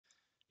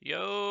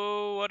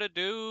Yo, what it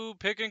do,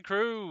 Pick and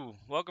Crew?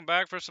 Welcome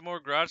back for some more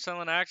garage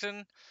selling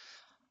action.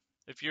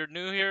 If you're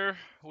new here,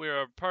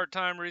 we're a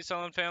part-time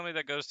reselling family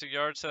that goes to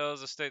yard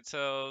sales, estate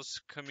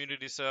sales,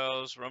 community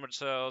sales, rummage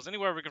sales,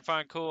 anywhere we can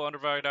find cool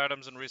undervalued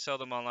items and resell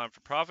them online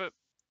for profit.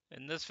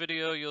 In this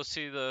video, you'll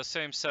see the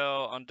same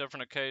sale on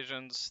different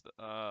occasions.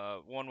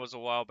 One was a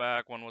while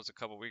back, one was a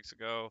couple weeks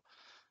ago.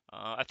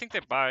 I think they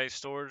buy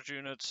storage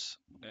units,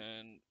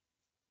 and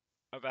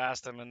I've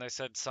asked them and they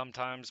said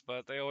sometimes,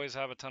 but they always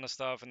have a ton of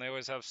stuff and they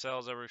always have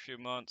sales every few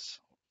months.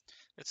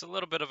 It's a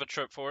little bit of a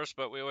trip for us,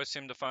 but we always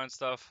seem to find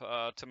stuff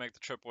to make the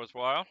trip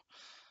worthwhile.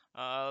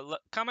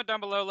 Comment down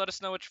below, let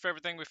us know what your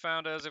favorite thing we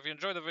found is. If you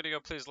enjoyed the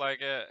video, please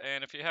like it.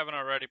 And if you haven't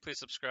already, please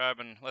subscribe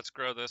and let's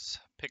grow this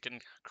Pick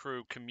and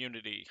Crew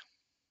community.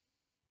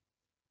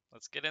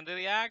 Let's get into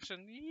the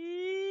action.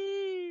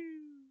 Yee!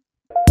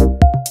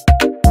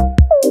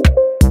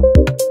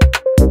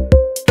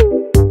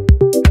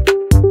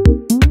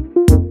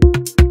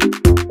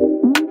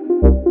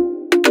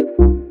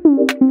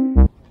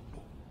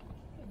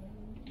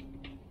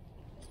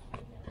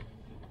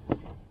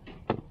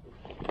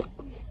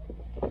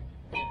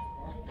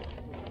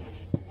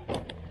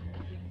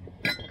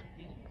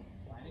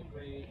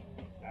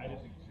 That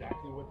is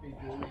exactly what they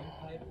do.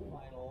 Type,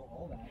 final,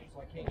 all that.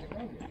 So I can't get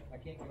around it. I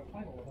can't get a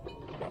final without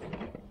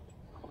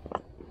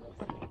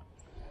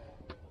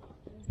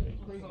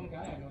some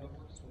guy I know that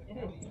works for the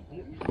county.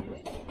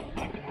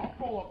 I'll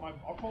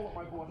call up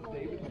my boss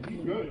David.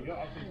 He's good. Yeah,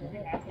 I'll say, we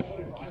have to put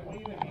it on.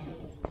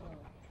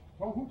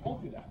 Oh, who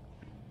told you that?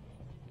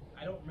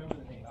 I don't remember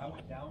the name. I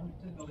went down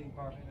to the building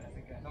department and I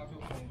think I talked to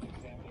a claims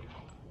examiner.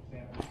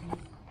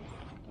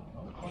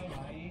 Quite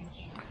my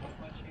age, not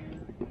much hair,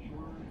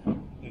 short.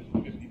 There's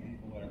 50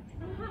 people there.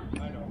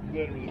 I know.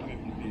 Literally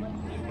 50 people.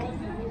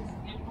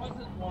 It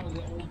wasn't one of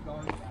the old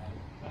guard guys.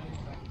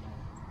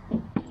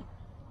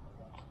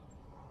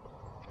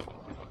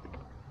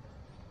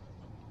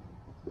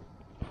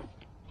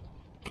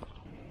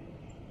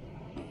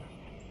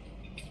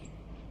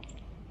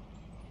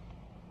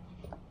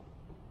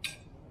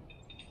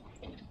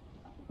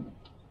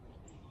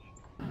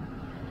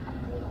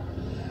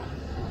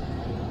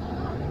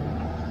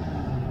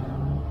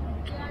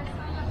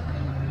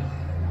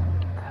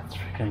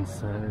 Freaking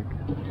sick.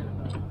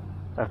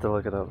 I have to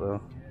look it up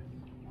though.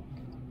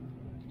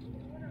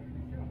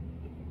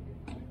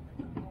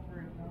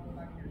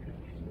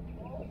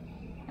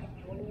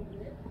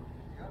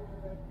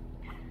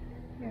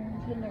 Here,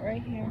 I'm putting it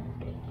right here.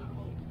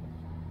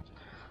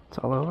 It's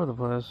all over the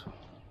place.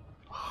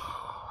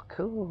 Oh,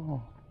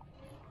 cool.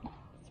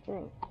 It's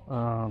broke.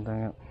 Oh,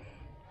 dang it.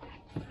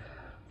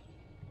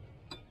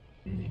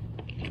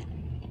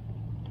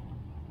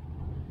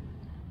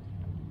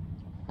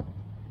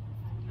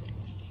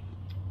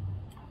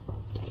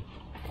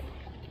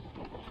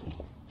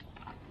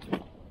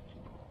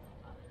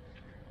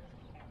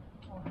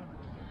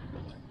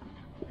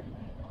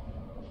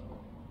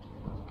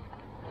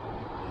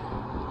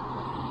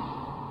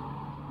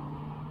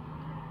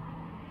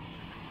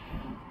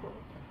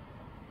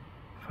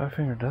 Five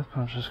Finger Death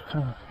Punch is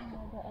kind of.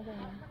 The other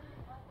one.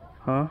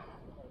 Huh?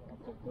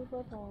 We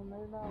both own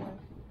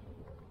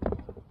 $100.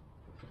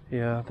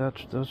 Yeah,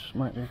 those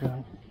might be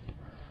good.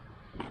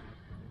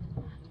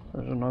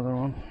 There's another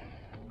one.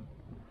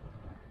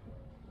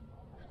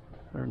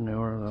 They're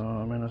newer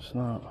though. I mean, it's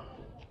not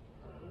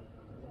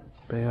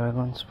Bay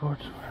Island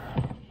Sportswear.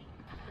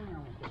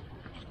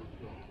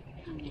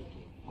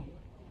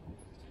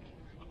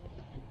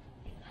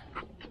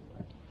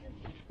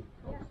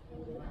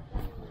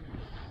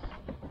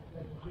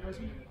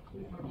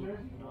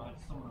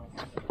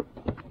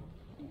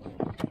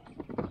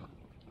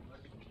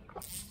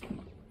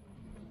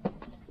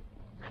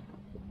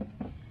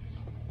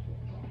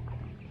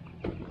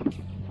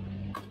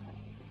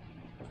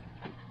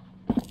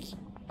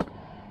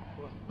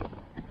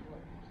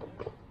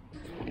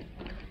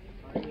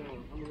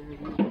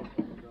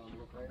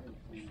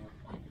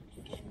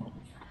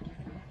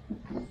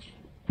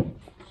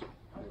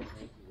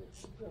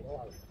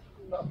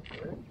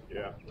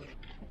 Yeah.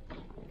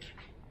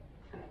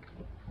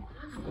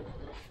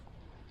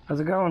 How's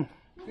it going?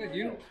 Good,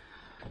 you?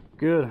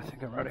 Good. I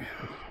think I'm ready.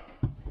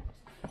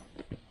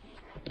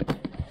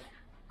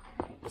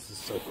 This is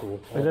so cool.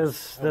 It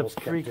is the Almost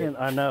kept freaking. it.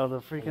 I know the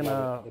freaking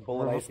The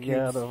bullet ice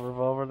yeah, cubes. the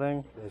revolver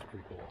thing. That's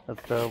pretty cool.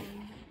 That's dope.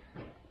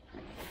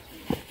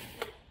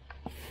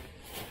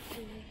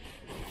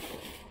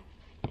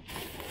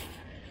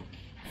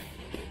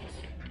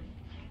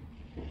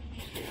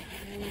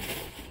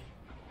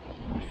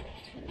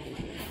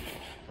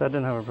 That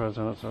didn't have a price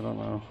on it, so I don't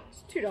know.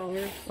 It's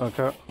 $2.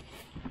 Okay.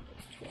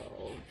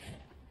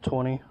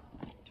 20.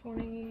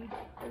 20,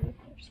 30,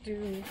 just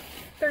do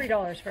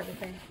 $30 for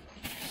everything.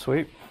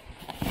 Sweet.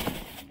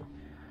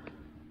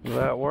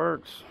 That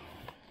works.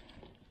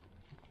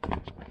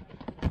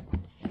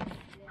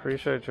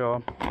 Appreciate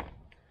y'all.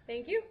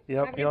 Thank you.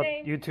 Yep. Have a good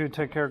day. You too.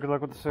 Take care. Good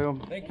luck with the sale.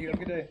 Thank you. Have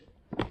a good day.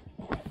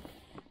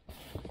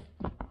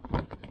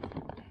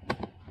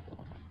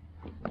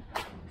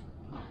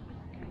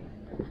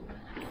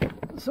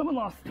 Someone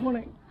lost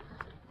 20.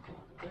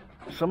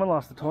 Someone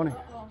lost a 20.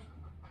 Let's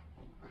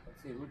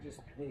see, who just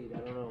paid? I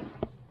don't know.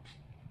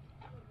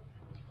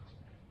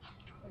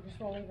 I just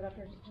want to leave it up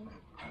here.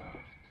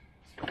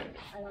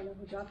 I don't know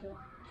who dropped it.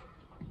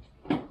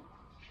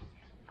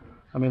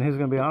 I mean, who's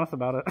gonna be honest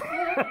about it?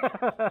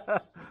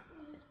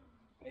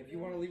 If you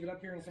want to leave it up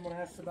here and someone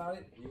asks about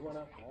it, you want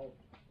to.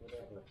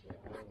 Whatever.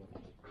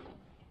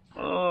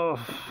 Oh,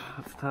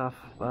 that's tough.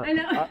 But I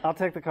know. I'll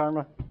take the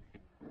karma.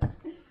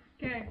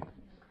 Okay.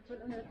 Put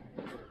it on there.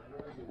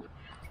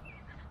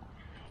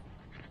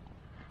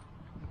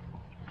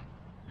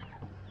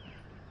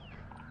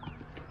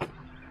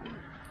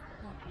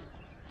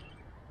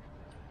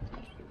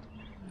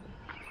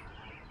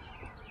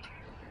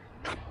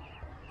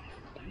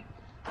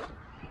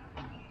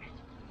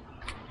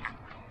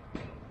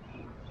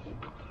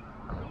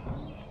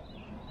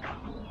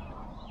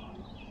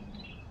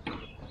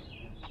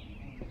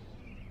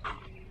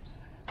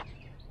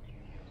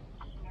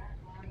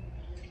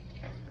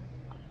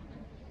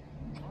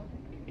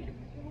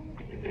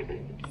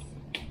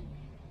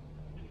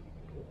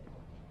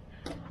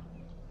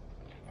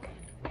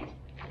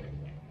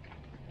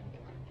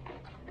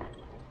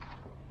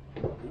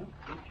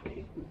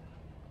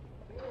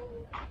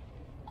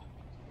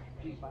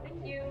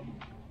 Thank you.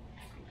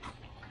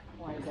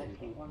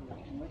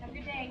 Have a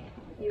good day.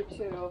 You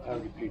too.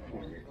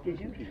 Did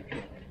you?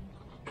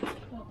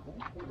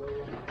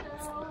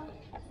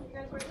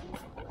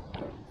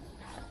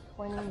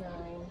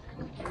 $29,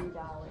 $3.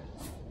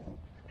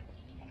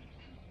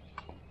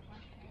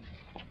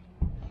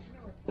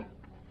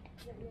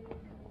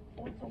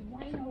 What's a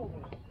wine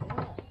over? I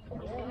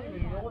turned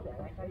in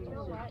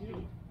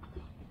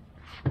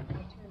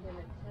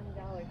a $10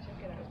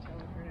 ticket. I was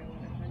telling her I won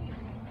 100.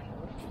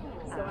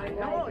 So I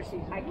know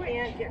I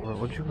can't get.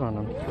 What you got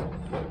on?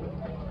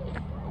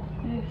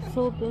 I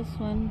sold this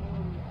one.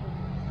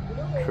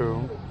 True.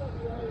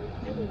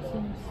 And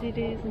some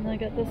CDs, and I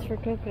got this for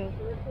Coco.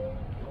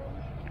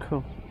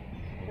 Cool.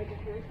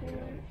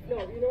 No,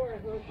 you know where I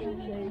heard you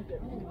say that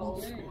he's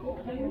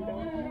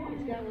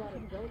got a lot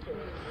of junk in it,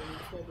 and he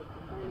said that the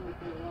only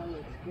thing wrong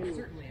with skinny is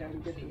trying to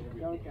get the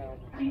junk out.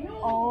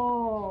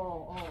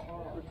 Oh,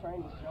 we're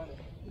trying to shut it.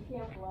 You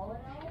can't blow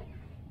it out?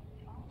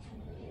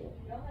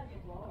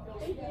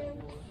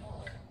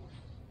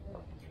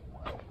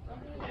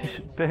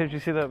 Babe, did you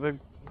see that big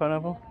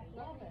pineapple?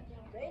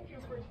 Thank you.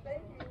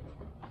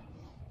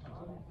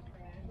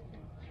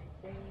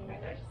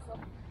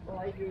 Well,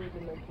 I do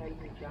the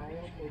Mackenzie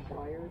Giant. They're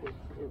wired.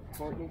 It's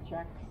Courtney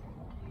checks,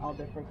 all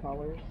different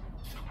colors.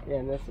 Yeah,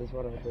 and this is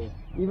what I do.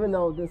 Even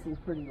though this is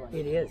pretty light.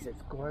 It is.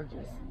 It's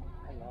gorgeous.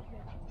 I love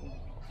that.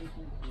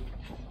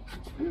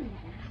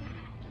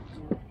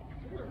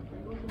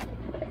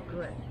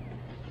 Good.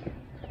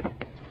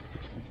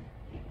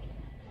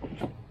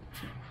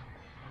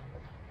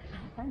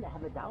 Time to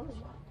have $1 left.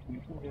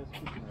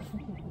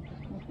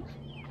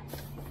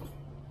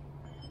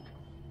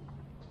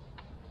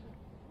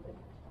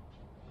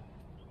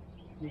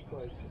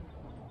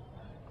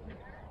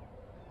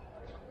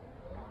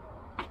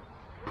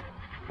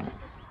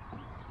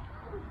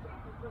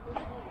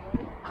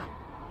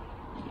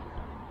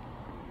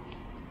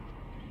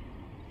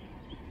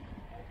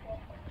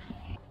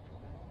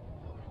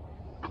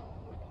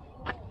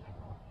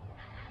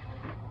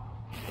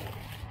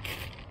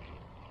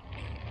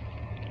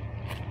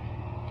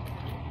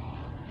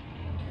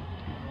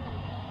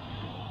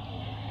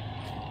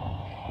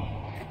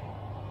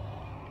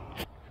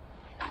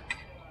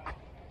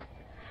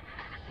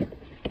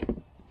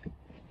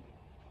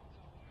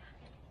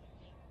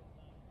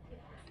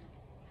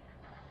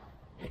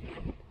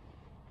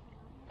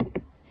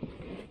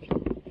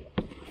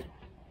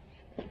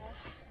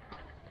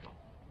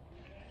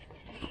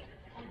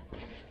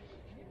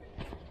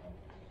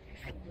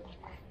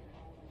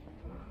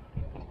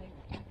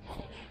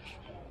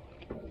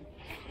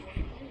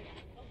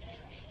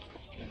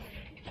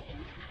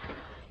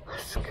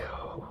 Let's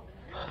go.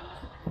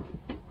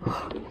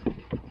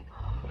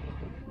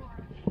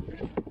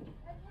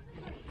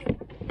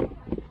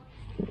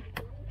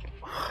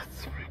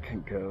 Let's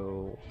freaking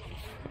go.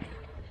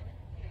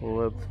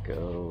 Let's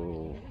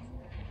go.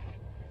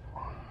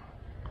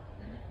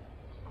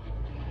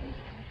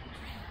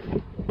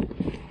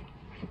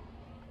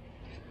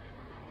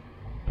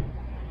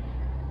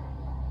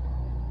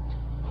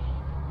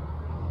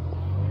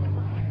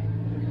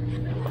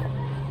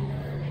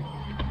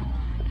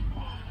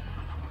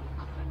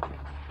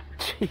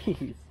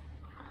 Jeez.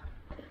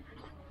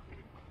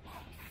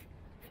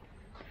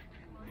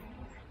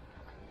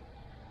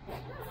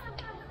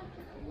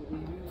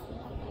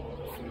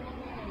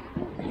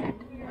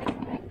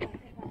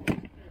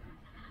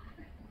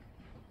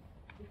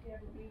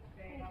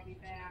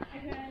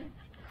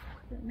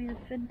 Got me a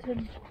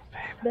Fenton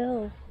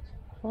bell.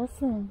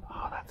 Awesome.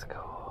 Oh, that's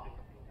cool.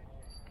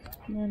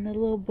 And then a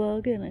little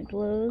bug and it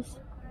glows.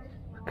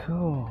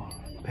 Cool.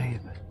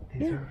 Babe,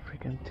 these Yeah. are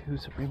freaking 2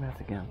 Supreme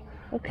hats again.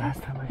 Okay.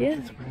 Last time I Yeah.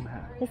 got the Supreme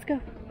hat. Let's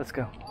go. Let's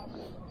go.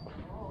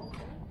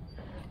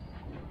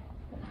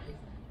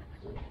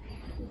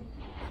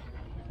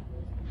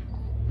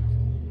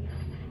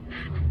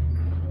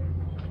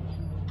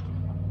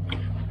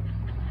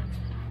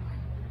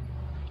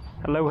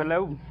 Hello,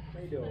 hello. How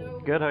you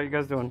doing? Good, how you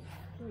guys doing?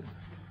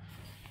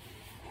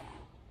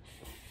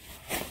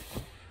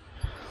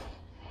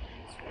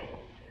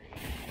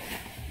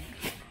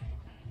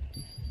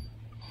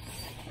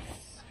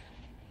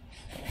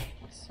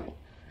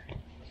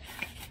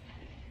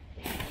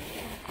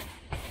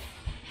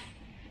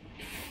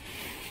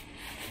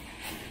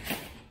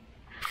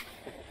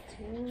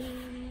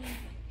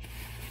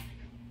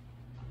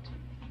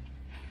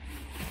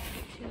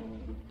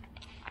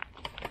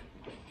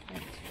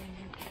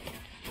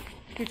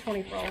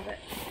 $2.20 for all of it.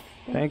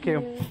 Thank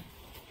you.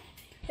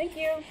 Thank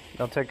you.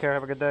 Y'all take care.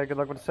 Have a good day. Good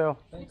luck with the sale.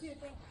 Thanks.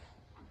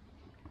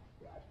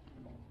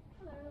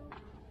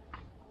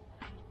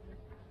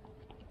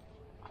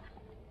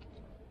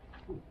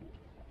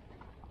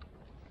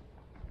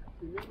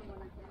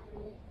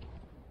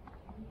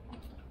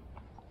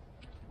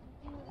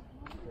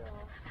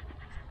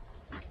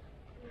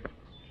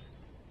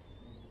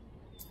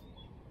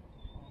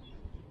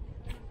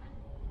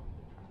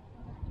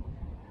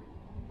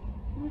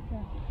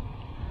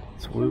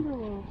 It's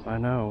Wu. I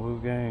know,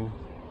 Wu Gang.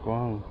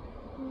 Guang.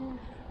 Yeah,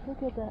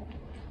 look at that.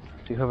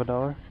 Do you have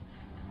 $1?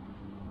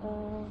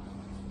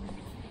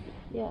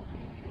 Yeah.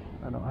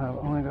 I don't have,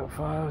 only got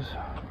 5s.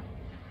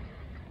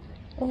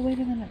 Oh, wait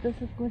a minute. This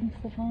is Gwen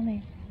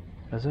Stefani.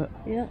 Is it?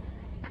 Yep.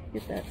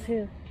 Get that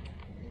too.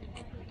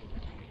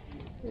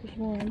 There's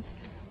one.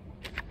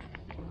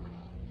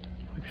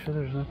 Make sure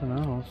there's nothing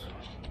else.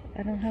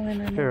 I don't have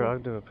any. Here, I'll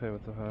do a pay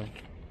with the 5.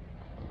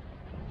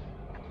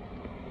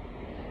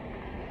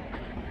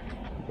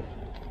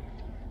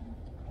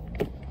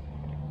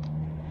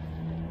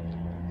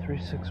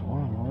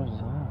 $361. What is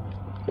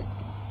that?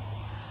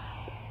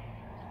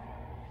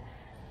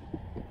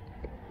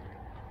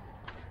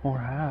 More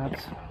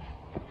hats.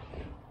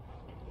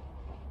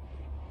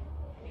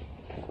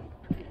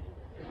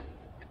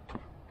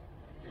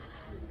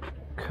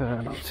 Okay,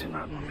 I don't see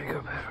nothing. Let me go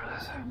pay for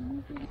this.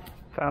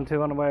 Found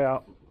 2 on the way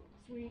out.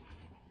 Sweet.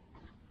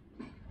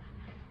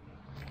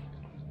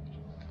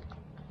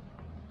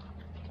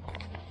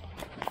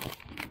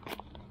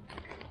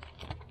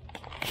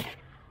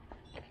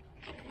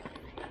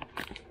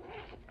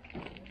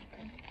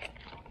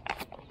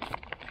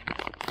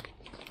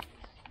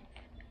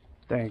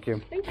 Thank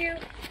you. Thank you.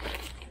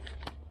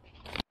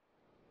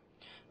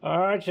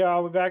 Alright,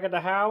 y'all, we're back at the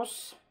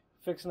house,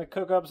 fixing to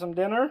cook up some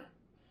dinner.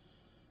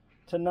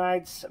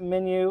 Tonight's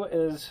menu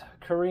is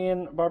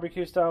Korean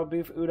barbecue style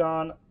beef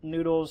udon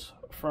noodles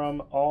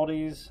from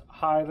Aldi's.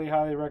 Highly,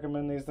 highly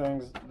recommend these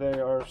things. They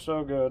are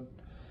so good.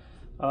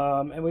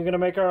 And we're going to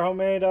make our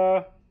homemade,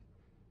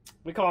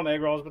 we call them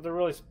egg rolls, but they're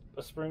really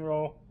a spring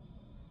roll.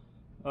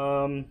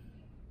 We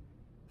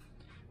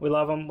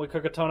love them. We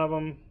cook a ton of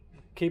them,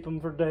 keep them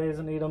for days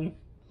and eat them.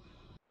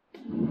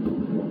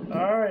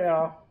 Alright,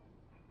 y'all.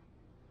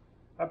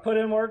 I put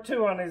in work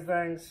too on these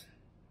things.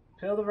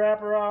 Peel the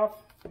wrapper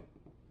off.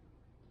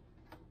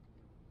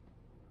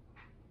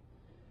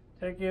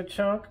 Take you a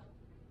chunk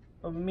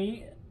of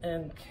meat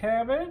and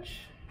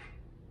cabbage.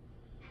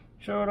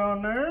 Show it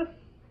on there.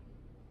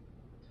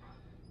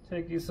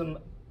 Take you some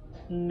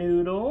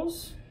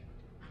noodles.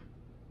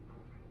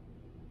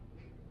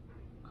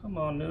 Come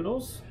on,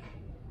 noodles.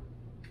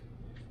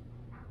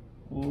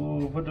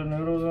 Ooh, put the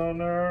noodles on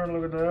there.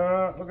 Look at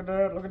that, look at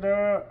that, look at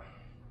that.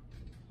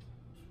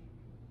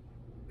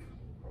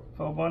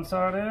 Fold one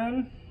side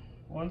in,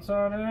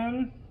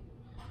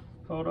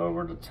 fold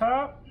over the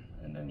top,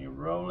 and then you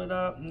roll it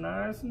up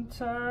nice and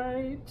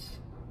tight.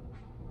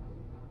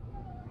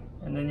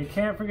 And then you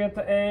can't forget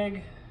the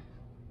egg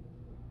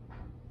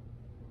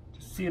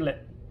to seal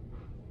it.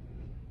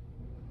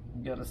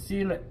 You gotta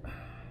seal it.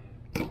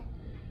 You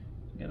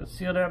gotta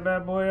seal that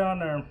bad boy on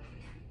there.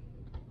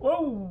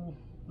 Whoa!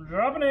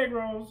 Dropping egg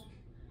rolls.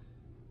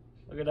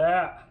 Look at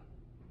that.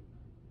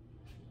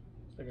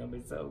 They're gonna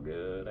be so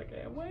good. I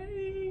can't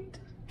wait.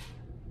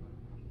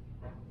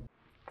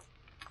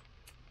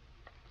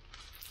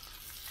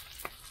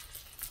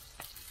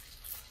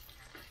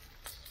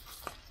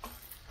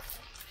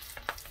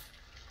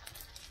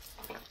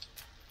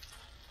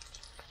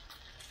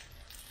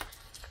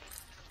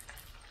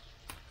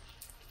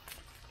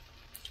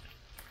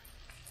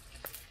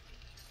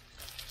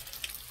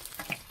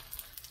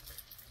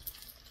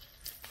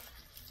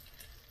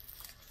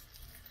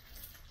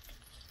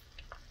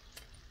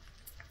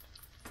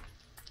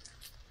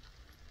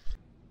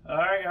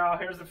 Alright, y'all,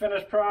 here's the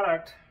finished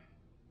product.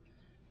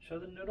 Show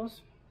the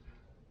noodles.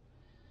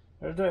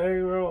 There's the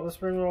egg roll, the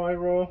spring roll egg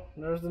roll.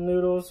 There's the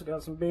noodles.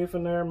 Got some beef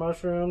in there,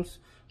 mushrooms.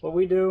 What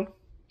we do,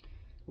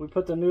 we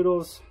put the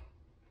noodles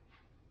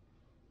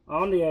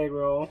on the egg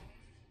roll.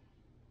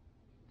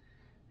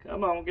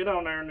 Come on, get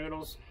on there,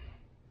 noodles.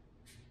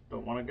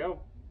 Don't want to go.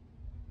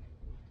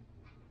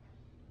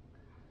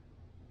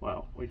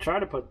 Well, we try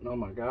to put, oh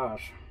my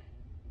gosh.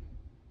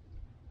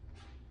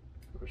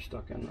 We're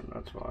stuck in there,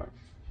 that's why.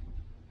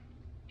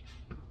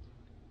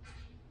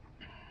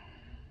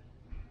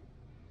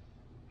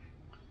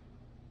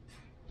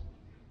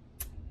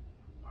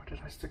 Did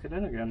I stick it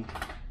in again?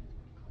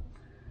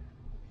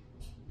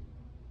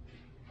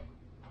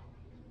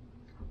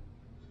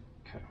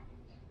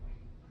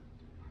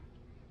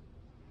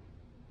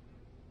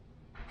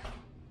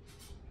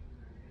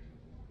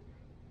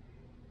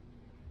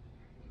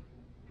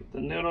 The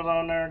noodles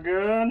on there are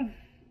good.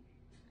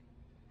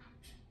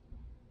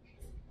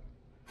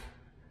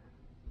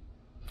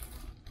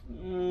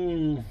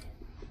 Mmm.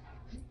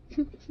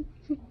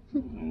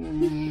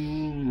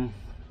 Mmm.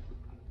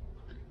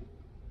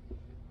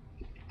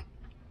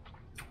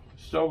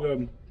 So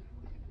good.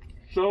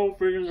 So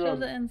freaking Show good.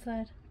 the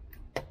inside.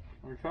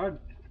 I tried.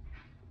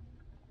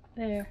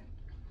 There.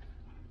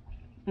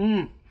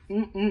 Mmm.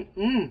 Mmm. Mmm.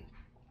 Mmm.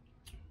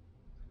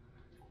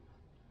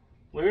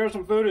 Well, here's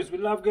some foodies. We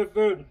love good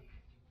food.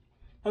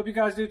 Hope you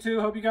guys do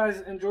too. Hope you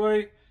guys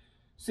enjoy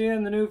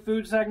seeing the new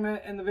food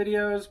segment in the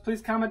videos.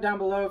 Please comment down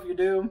below if you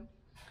do.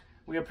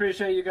 We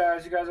appreciate you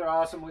guys. You guys are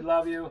awesome. We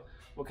love you.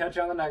 We'll catch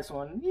you on the next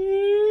one.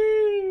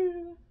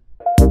 Yee!